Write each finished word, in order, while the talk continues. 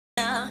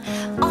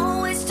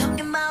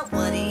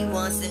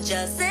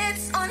just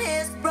sits on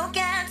his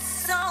broken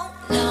soul.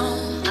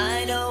 No,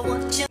 I don't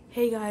want you.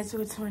 Hey guys,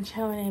 welcome to my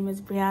channel. My name is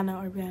Brianna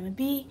or Brianna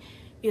B.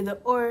 Either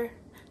or.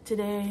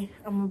 Today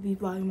I'm gonna be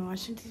vlogging my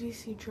Washington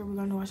DC trip. We're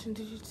going to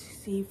Washington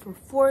DC for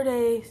 4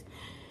 days.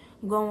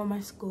 I'm going with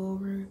my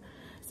school.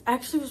 It's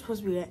actually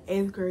supposed to be an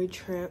 8th grade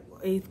trip,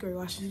 8th grade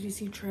Washington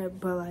DC trip,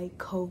 but like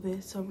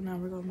COVID, so now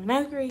we're going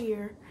my 9th grade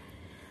year.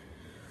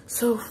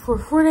 So for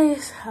 4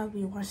 days I'll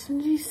be in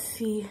Washington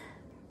DC.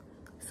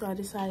 So I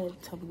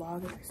decided to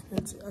vlog it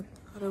since I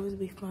thought it would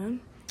be fun.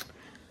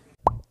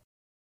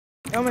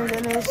 Oh my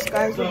goodness,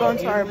 guys, we're going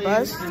to our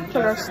bus, put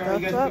our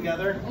stuff up.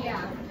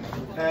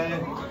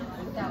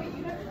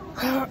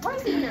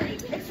 Where's he here?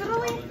 It's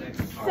literally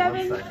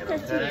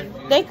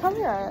 7:15. They come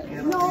here at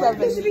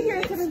 7. He should be here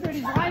at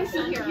 7:30. Why is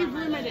he here? He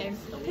ruined my day.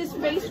 His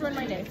face ruined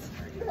my day.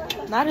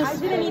 Not his I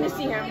didn't need to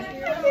see him.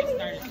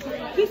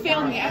 He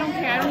failed me. I don't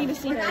care. I don't need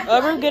to see him. Oh,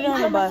 we're getting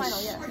on the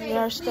bus. We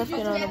are stuff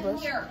getting on the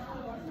bus.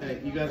 Hey,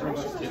 you guys are on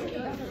bus too.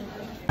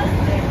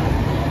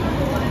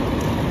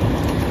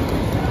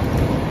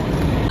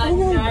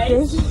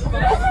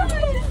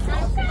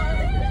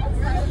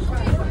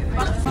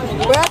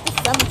 We're at the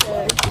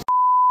cemetery.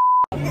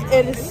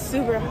 It is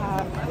super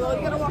hot.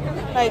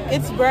 Like,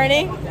 it's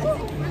burning.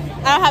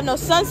 I don't have no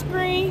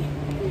sunscreen.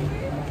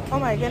 Oh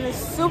my goodness,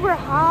 super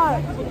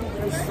hot.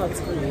 There's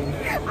sunscreen.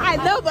 I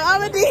know, but I'm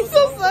gonna need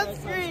some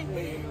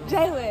sunscreen.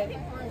 Jalen,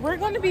 we're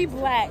gonna be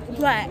black.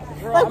 Like,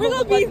 we're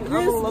gonna be this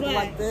look black.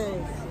 like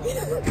this.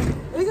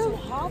 We're gonna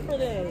It's hot for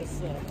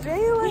this.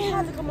 Jalen. We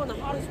had to come on the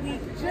hottest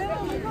week.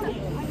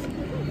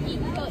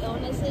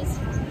 Illnesses.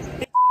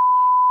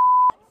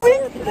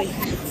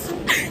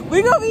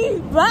 We're gonna be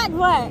black. I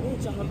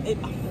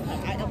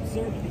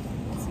observed it.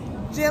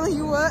 Jalen,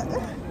 you what?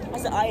 I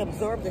said I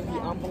observed it.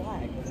 I'm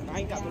black. I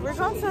ain't got We're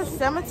going to a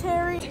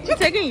cemetery. We're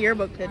taking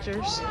yearbook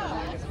pictures.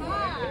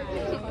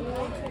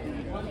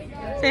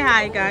 Say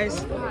hi,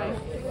 guys.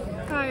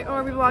 Hi. Oh,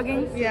 are we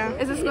vlogging? Yeah.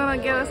 Is this gonna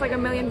get us like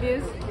 1 million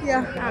views?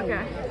 Yeah.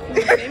 Okay.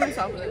 Famous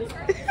off of this.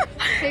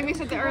 Famous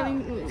at the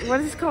Arlington. What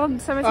is this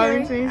called?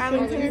 Cemetery.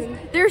 Arlington.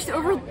 There's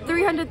over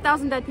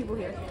 300,000 dead people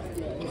here.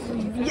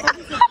 Yeah.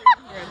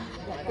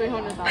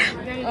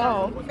 300,000.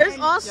 Oh. There's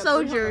all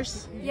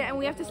soldiers. Yeah, and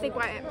we have to stay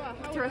quiet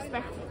to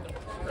respect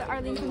the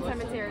Arlington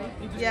Cemetery.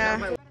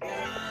 Yeah.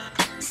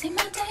 See,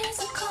 my days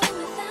are cold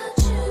without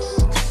you,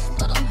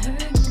 but I'm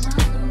hurting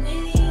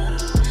with you.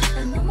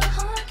 I know my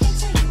heart can't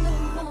take no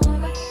more.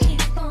 I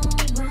keep on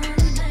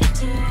running like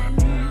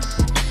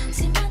you.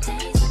 See, my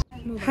days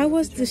are How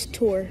was this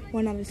tour?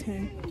 1 out of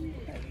 10.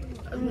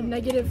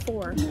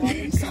 -4.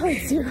 Sorry,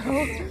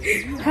 0.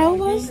 How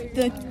was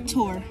the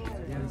tour?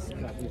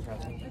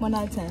 1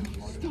 out of 10.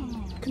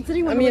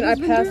 Considering I mean, I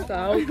passed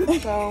out,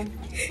 so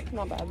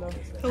not bad though.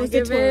 How was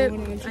the tour?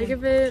 1 out of 10? I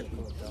give it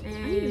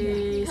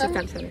a 6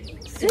 out of 10.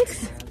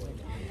 6?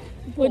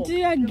 What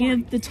did I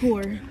give the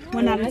tour?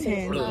 1 out of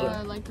 10.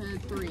 Like a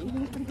 3.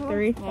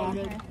 3?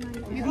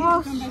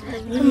 Oh,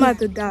 I'm about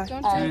to die.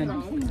 10.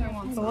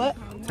 What?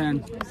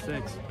 10.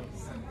 6.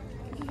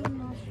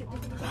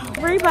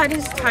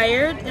 Everybody's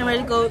tired and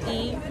ready to go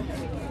eat.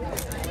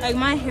 Like,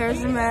 my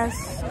hair's a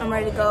mess. I'm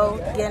ready to go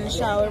get in the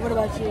shower. What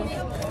about you?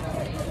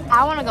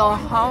 I want to go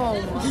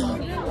home.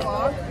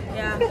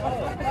 Yeah.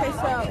 Okay,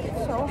 so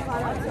it's so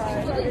hot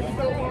outside.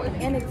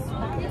 And it's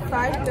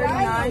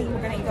 5:39.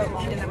 We're gonna go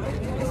eat in a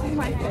minute. This is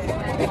my food.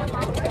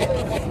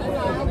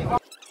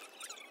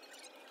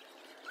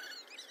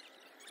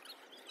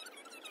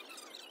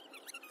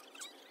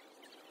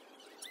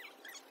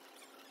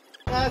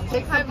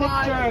 Take some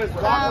pictures.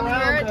 Walk We're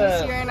around at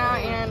DC right now,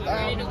 and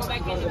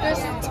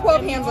there's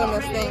 12 hands on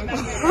this thing,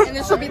 and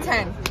there should be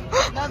 10.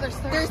 No, there's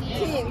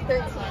 13.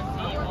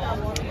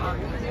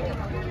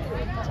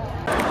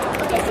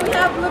 Okay, so we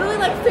have literally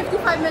like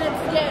 55 minutes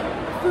to get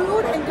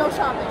food and go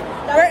shopping.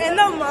 We're in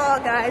the mall,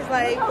 guys.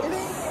 Like,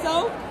 it's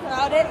so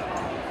crowded.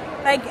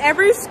 Like,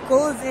 every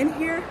school is in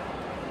here.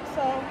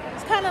 So,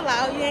 it's kind of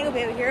loud. You ain't gonna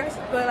be able to hear us.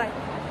 But, like,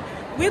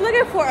 we're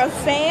looking for a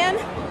fan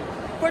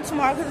for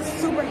tomorrow because it's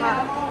super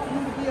hot.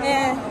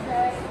 And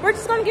we're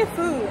just gonna get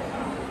food.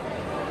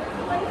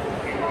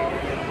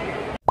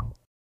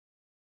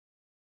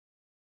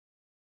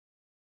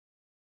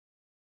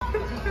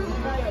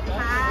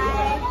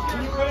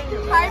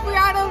 Hi,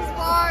 Brianna's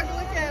vlog.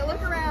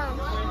 Look around.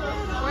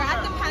 We're at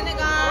the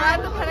Pentagon.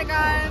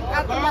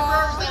 At the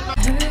mall.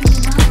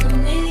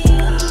 hurting with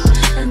you.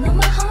 I know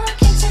my heart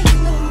can't take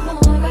no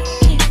more. I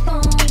keep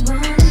on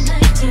running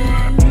like you.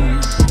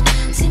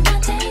 See, my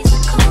days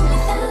are cold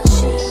without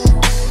you,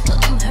 but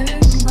I'm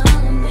hurting while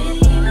I'm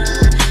with you.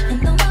 I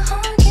know my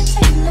heart can't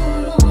take no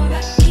more.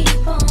 I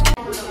keep on.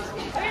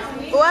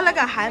 Oh, I look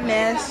a hot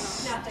mess.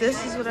 This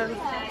is what I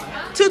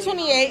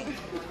 2:28.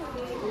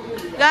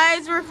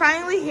 Guys, we're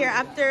finally here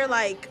after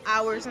like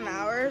hours and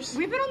hours.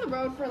 We've been on the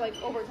road for like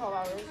over 12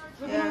 hours.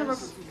 We've been on the road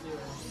Yes.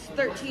 for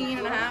 13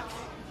 and a half.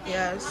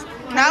 Yes.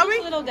 Now we.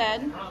 A little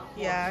dead.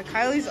 Yeah,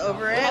 Kylie's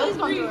over it. Kylie's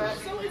gone through it.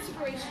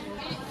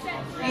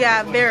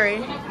 Yeah,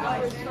 very.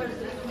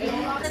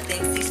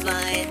 Thinks he's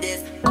flying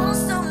this,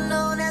 also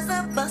known as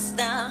a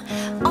buster.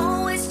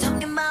 Always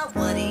talking about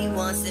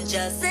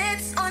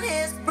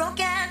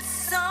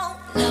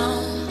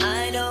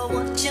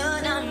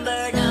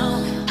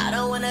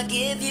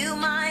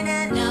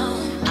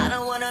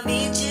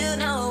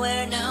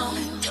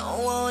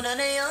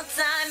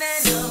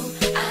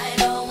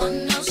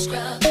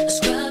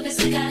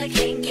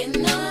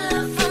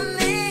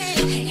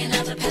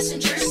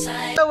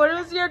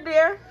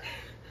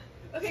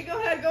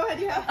ahead, go ahead.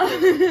 You have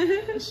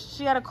to.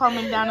 She gotta call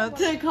McDonald's.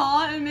 To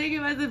call and make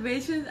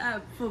reservations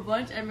for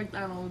lunch at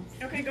McDonald's.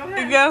 Okay, go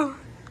ahead. Go.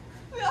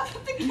 We all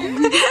have to get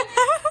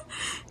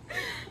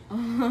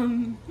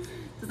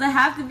Does it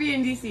have to be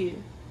in DC?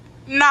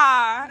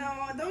 Nah.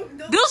 No,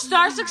 don't. Do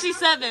Star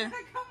 67.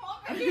 Come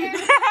over here.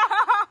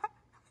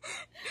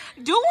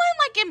 Do one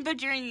like in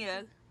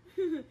Virginia.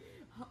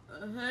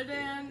 Hood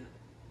and...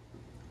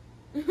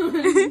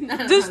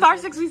 Do Star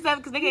 67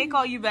 because they can't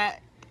call you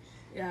back.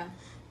 Yeah.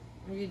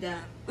 Are you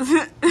down?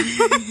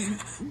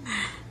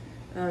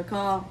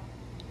 Call.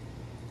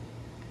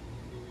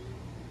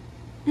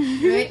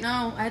 Wait,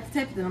 no. I had to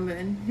type the number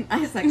in. I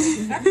just like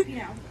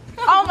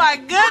Oh my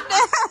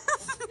goodness.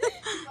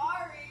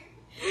 Sorry.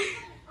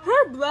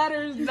 Her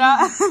bladder's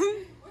done.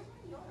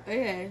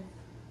 Okay.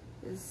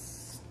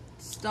 It's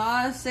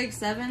star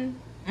 67.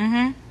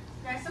 Mm-hmm.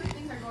 Guys, some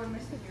things are going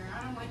missing here.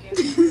 I don't like it.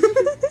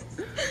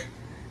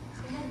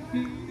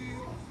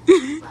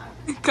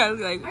 Cause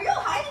like Are you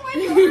hiding my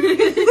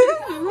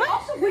phone?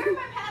 Also, where are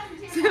my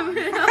pads and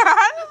tampons?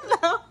 I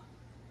don't know.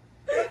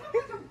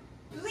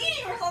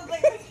 Bleeding or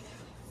something.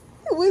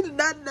 We do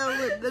not know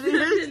what the We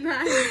do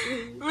not know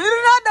Are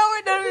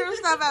where the other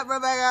stuff at,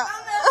 Rebecca.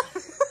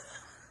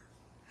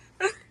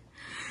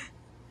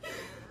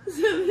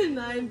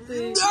 793.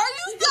 Are you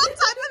still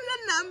typing the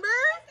number?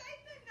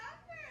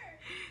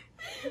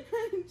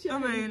 Oh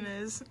my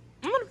goodness.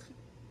 I'm gonna...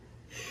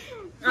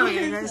 Oh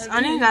yeah, guys. I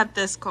only got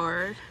this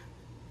card.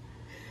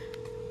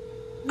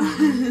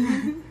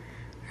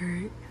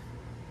 Alright.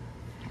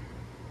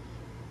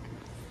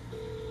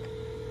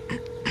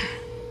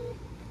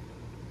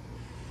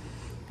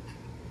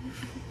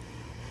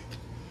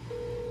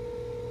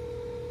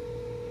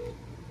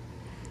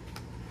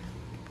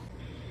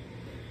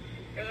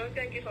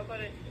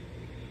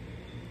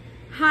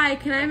 Hi,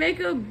 can I make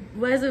a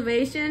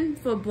reservation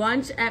for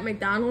brunch at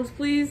McDonald's,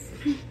 please?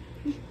 You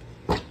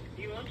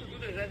want to do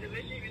the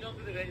reservation? We don't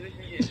do the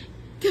reservation yet.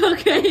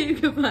 Okay,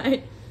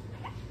 goodbye.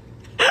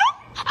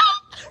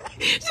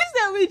 She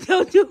said we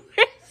don't do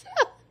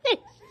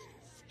reservations.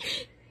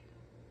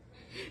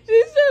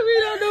 She said we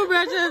don't do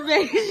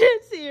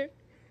reservations here.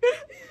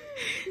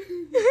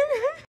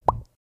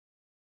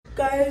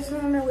 Guys, we're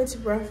on our way to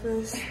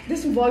breakfast.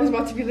 This vlog is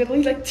about to be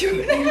literally like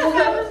 2.5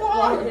 hours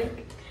long.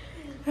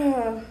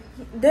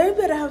 They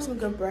better have some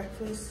good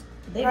breakfast.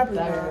 They Probably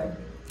better.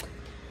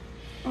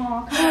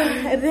 not.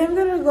 And then I'm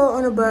gonna go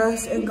on a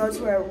bus and go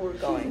to where we're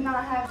going.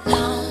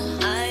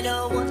 I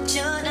don't want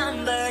your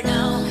number,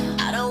 no.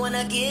 I don't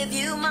wanna give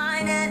you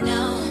mine, and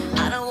no.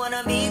 I don't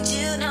wanna meet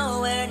you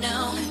nowhere,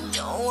 no.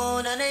 Don't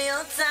want none of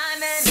your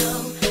time, and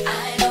no.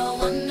 I don't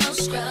want no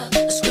scrub.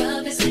 A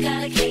scrub is the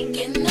guy that can't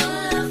get no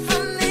love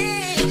from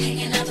me.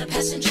 Hanging out the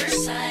passenger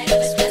side of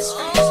his best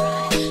friend's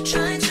ride,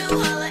 trying to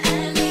holler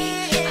at me.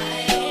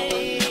 I don't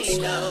want no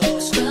scrub.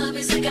 A scrub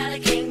is the guy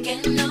that can't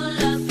get no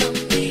love from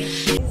me.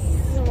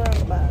 We're on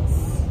the bus.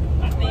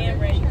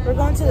 We're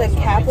going to the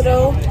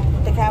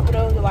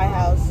Capitol, the White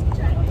House,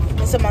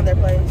 and some other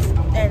place,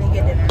 and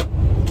get dinner.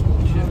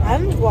 I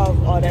haven't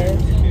vlogged all day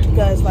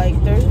because, like,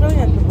 there's really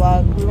nothing to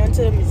vlog. We went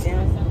to the museum,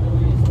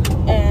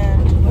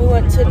 and we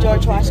went to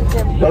George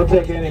Washington Don't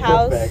take any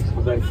house. kickbacks,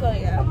 because So,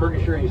 yeah. I'm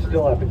pretty sure you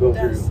still have to go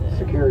through That's-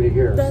 security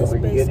here, so that's we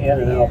can get in and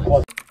basically out. it.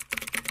 Plus,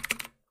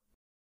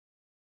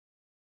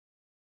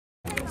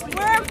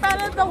 We're in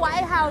front of the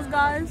White House,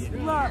 guys.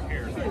 Look.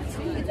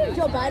 You think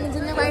Joe Biden's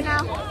in there right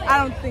now? I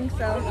don't think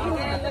so.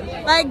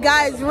 Like,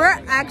 guys, we're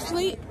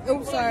actually,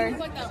 oops, sorry.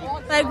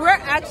 Like, we're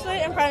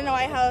actually in front of the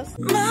White House.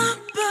 My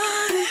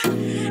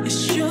body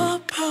is your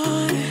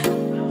party,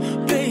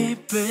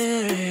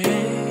 baby.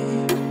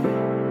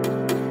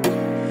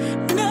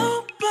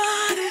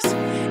 Nobody's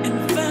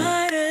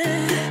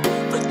invited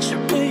but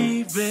your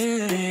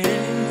baby.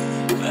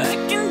 I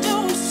can do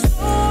it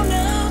slow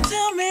now.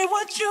 Tell me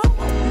what you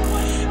want.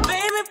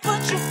 Baby,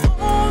 put your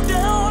phone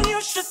down. You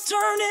should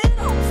turn it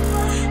off.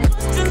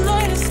 'Cause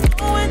tonight is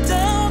going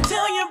down.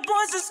 Tell your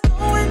boys it's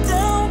going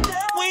down.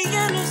 We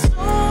in the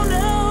zone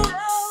now.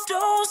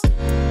 Don't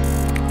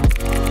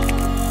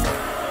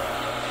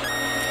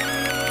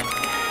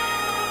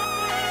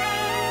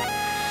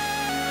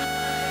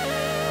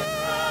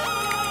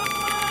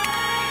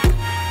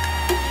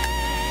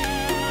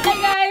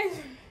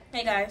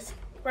Hey guys,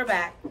 we're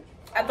back.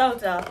 I thought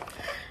so.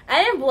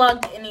 I didn't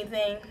vlog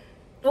anything.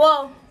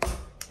 Well,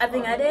 I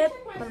think I did,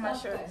 but I'm not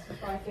sure.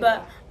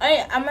 But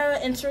I'm gonna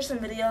insert some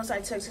videos I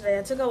took today.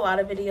 I took a lot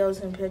of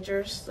videos and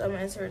pictures, so I'm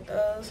gonna insert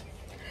those.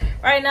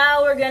 Right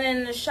now, we're getting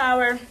in the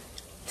shower.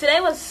 Today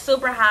was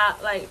super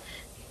hot. Like,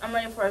 I'm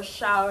ready for a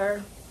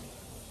shower.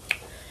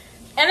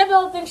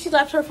 Annabelle thinks she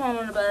left her phone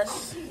on the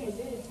bus.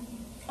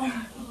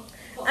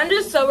 I'm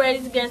just so ready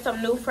to get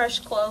some new fresh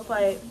clothes.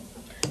 Like,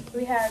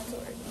 we had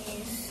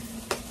these.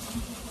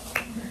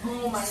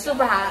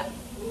 Super hot.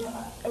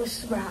 It was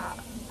super hot.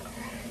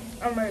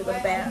 I'm ready to go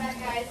to bed.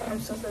 I'm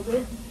so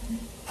good.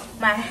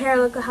 My hair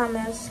look a hot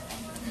mess.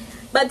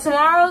 But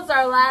tomorrow's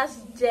our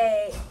last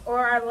day, or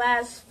our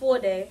last full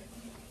day.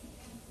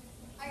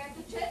 I got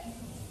the chips.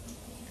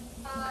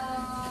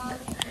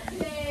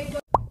 Today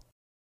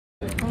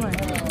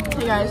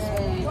Hey guys,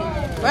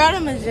 we're at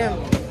a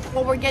museum.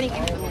 Well, we're getting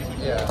into it.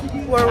 Yeah.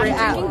 Where we're I'm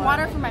at. drinking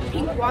water from my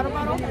pink water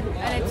bottle,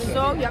 and it's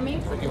so yummy.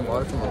 Drinking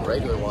water from a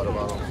regular water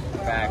bottle.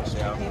 Facts,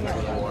 yeah.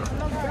 Regular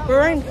water.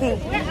 We're in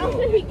pink.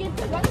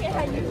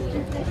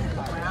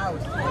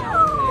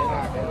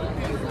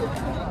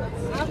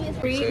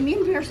 Me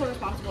and Brie are so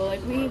responsible.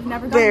 Like, we've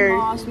never Very. gotten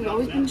lost. We've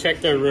always been.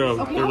 Check their room.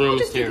 Okay, Their I'll room is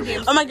just take the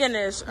terrible. Oh my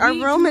goodness, our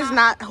room is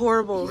not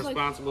horrible.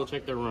 Responsible,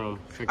 check their room.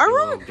 Check Our their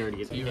room-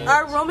 dirty as hell.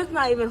 Our room is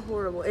not even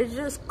horrible. It's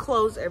just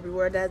clothes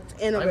everywhere that's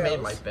in a I made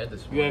rails. my bed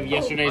this You morning. have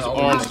yesterday's Oh,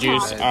 orange yeah.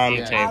 juice on the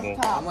Yeah. table.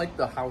 I'm like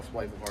the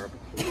housewife of our.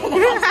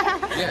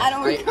 Yeah,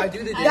 I do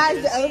the dishes.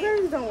 Guys, the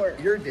elevators don't work.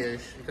 Your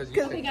dish because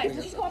you. Okay, guys,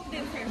 let's just go up and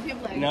dance here. We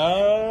have legs. I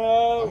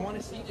No. want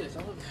to see this.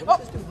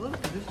 What's this dude?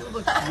 Look, this dude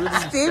looks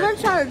really. Steven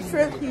trying to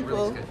trick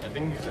people. I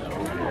think so.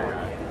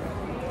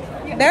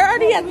 They're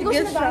already at the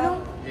gift shop.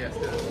 Yes.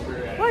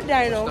 What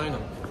dino? Dino.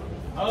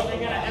 Oh, they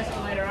got an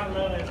escalator. I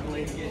love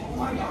escalators.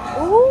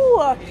 Ooh,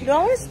 do I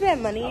want to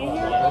spend money in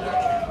here?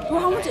 Well,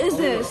 how much is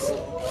this?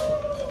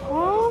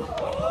 Oh,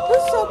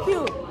 this is so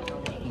cute.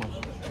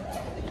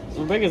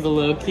 Rebecca's a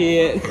little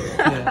kid.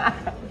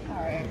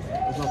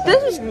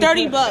 This is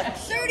 $30.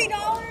 $30.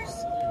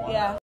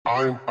 Yeah.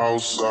 I'm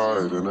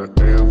outside in an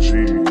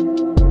AMG,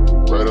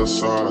 right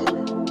outside,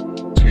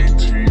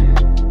 TT,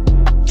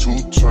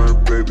 two-turn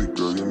baby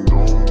girl, you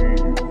know me,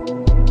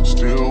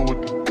 still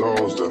with the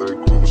dolls that I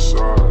grew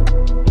beside,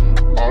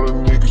 all the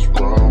niggas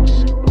round me,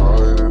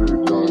 high and they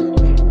die,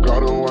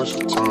 gotta watch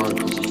the time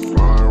cause it's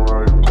flying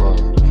right by,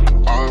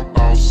 I'm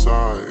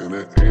outside in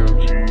an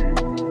AMG,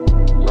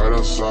 right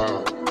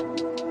outside,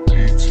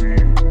 TT,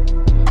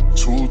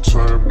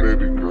 two-turn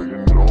baby girl, you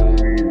know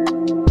me.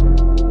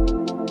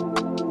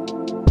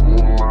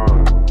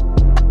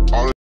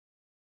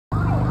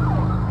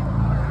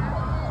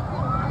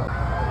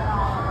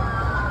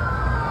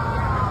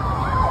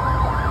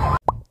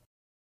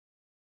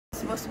 It's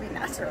supposed to be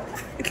natural.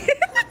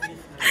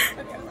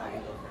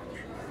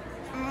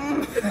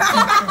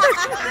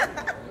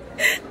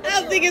 I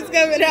don't think it's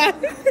coming out.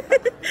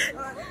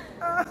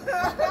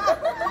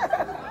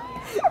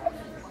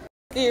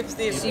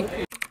 Steve.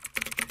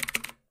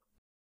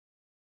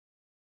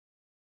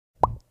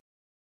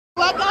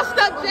 What got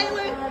stuck,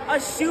 Jalen? A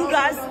shoe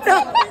got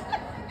stuck.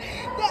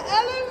 The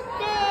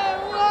elephant,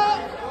 what?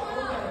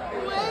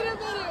 Wait a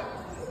minute.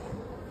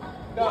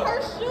 Where'd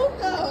her shoe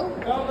go?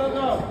 No.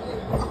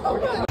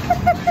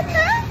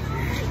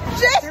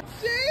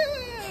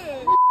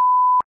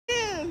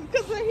 Jalen!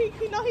 Because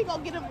he know he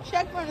gonna get him a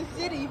check from the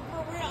city.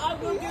 I'm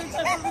gonna get a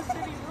check from the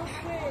city real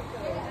quick.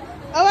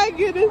 Oh my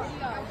goodness.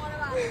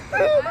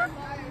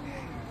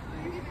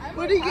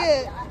 What do you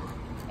get?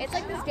 It's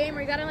like this game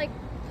where you gotta like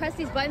press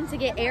these buttons to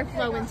get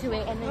airflow into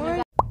it, and then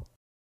you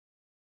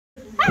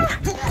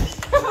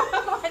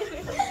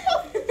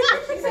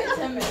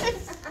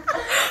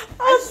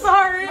I'm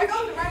sorry.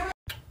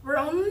 We're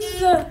on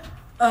the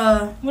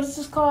what is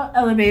this called?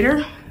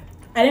 Elevator.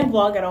 I didn't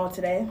vlog at all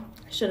today.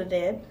 I should have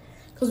did.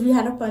 Because we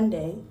had a fun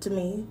day to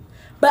me.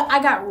 But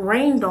I got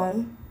rained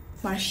on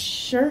my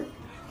shirt.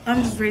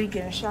 I'm just ready to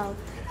get in a shower.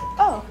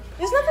 Oh,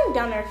 there's nothing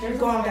down there. There's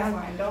going down.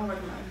 Don't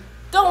recommend.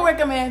 Don't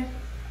recommend.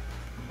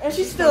 And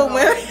she's still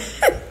wearing.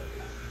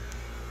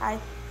 Hi.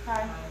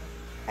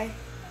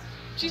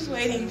 She's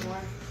waiting.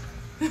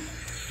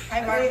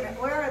 Hi,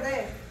 Mark. Where are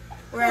they?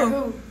 Where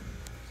who?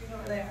 She's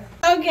over there.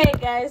 Okay,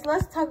 guys,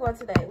 let's talk about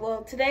today. Well,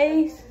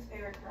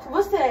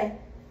 what's today?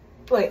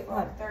 Wait,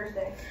 what?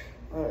 Thursday.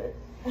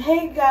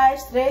 Hey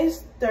guys,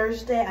 today's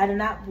Thursday. I did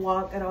not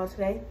vlog at all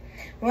today.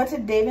 We went to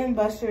Dave &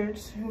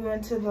 Buster's. We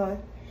went to the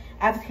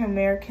African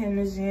American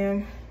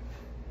Museum.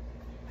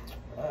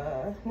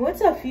 We went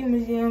to a few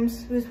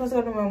museums. We were supposed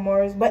to go to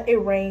Memorials, but it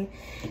rained.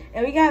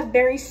 And we got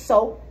very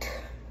soaked.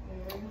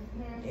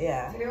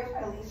 Yeah. Today was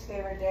my least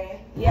favorite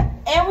day. Yeah.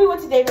 And we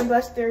went to Dave &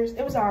 Buster's.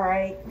 It was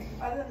alright.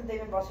 Other than the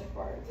Dave & Buster's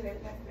part, today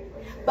was my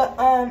favorite day. But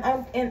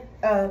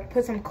I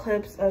put some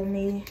clips of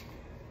me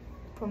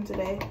from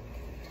today.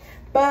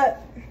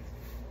 But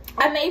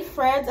I made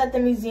friends at the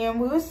museum.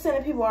 We was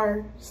sending people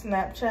our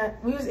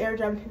Snapchat. We was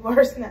airdropping people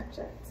our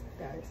Snapchats,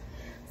 guys.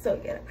 So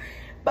yeah.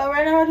 But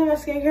right now I do my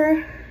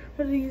skincare.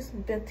 What do you use?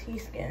 Venti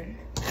Skin.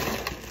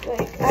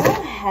 Like I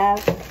don't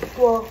have.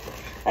 Well,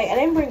 like I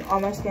didn't bring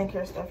all my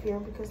skincare stuff here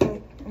because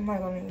like I'm not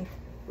gonna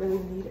really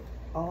need it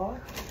all.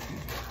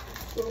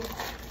 So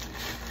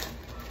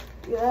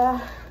yeah.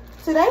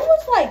 Today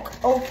was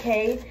like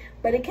okay,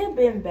 but it could have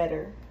been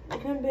better. It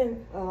could have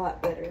been a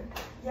lot better.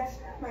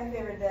 Yesterday was my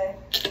favorite day.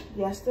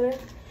 Yesterday,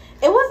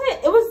 it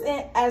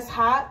wasn't as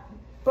hot,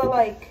 but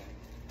like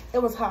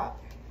it was hot.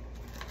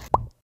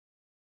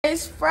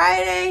 It's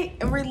Friday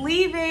and we're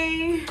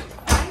leaving.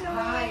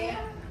 Hi.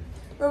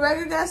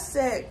 Rebecca got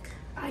sick.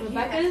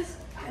 Rebecca's?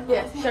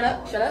 Yeah, shut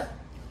up.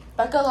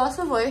 Becca lost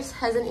her voice,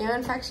 has an ear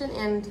infection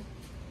and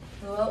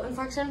throat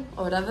infection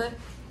or whatever.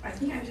 I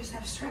think I just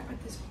have strep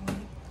at this point.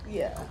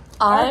 Yeah.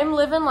 I'm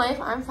living life.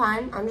 I'm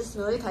fine. I'm just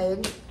really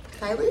tired.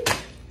 Kylie?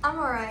 I'm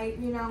alright.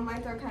 You know, my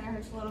throat kind of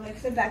hurts a little bit.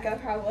 Except Becca,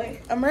 probably.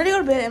 I'm ready to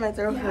go to bed and my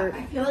throat hurt.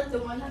 I feel like the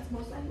one that's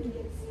most likely to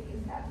get sick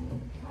is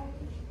Daphne.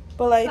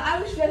 But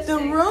like, the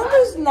room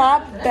is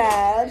not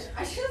bad.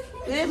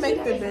 They didn't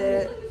make the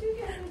bed.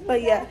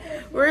 But yeah,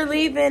 we're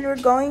leaving. We're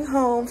going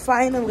home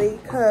finally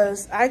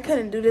because I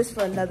couldn't do this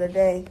for another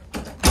day.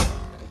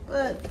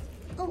 But,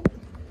 oh.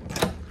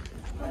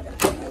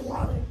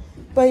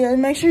 But yeah,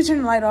 make sure you turn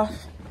the light off.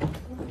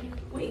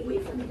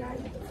 Wait for me,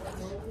 guys.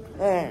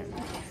 Alright.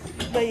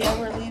 But yeah,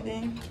 we're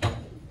leaving.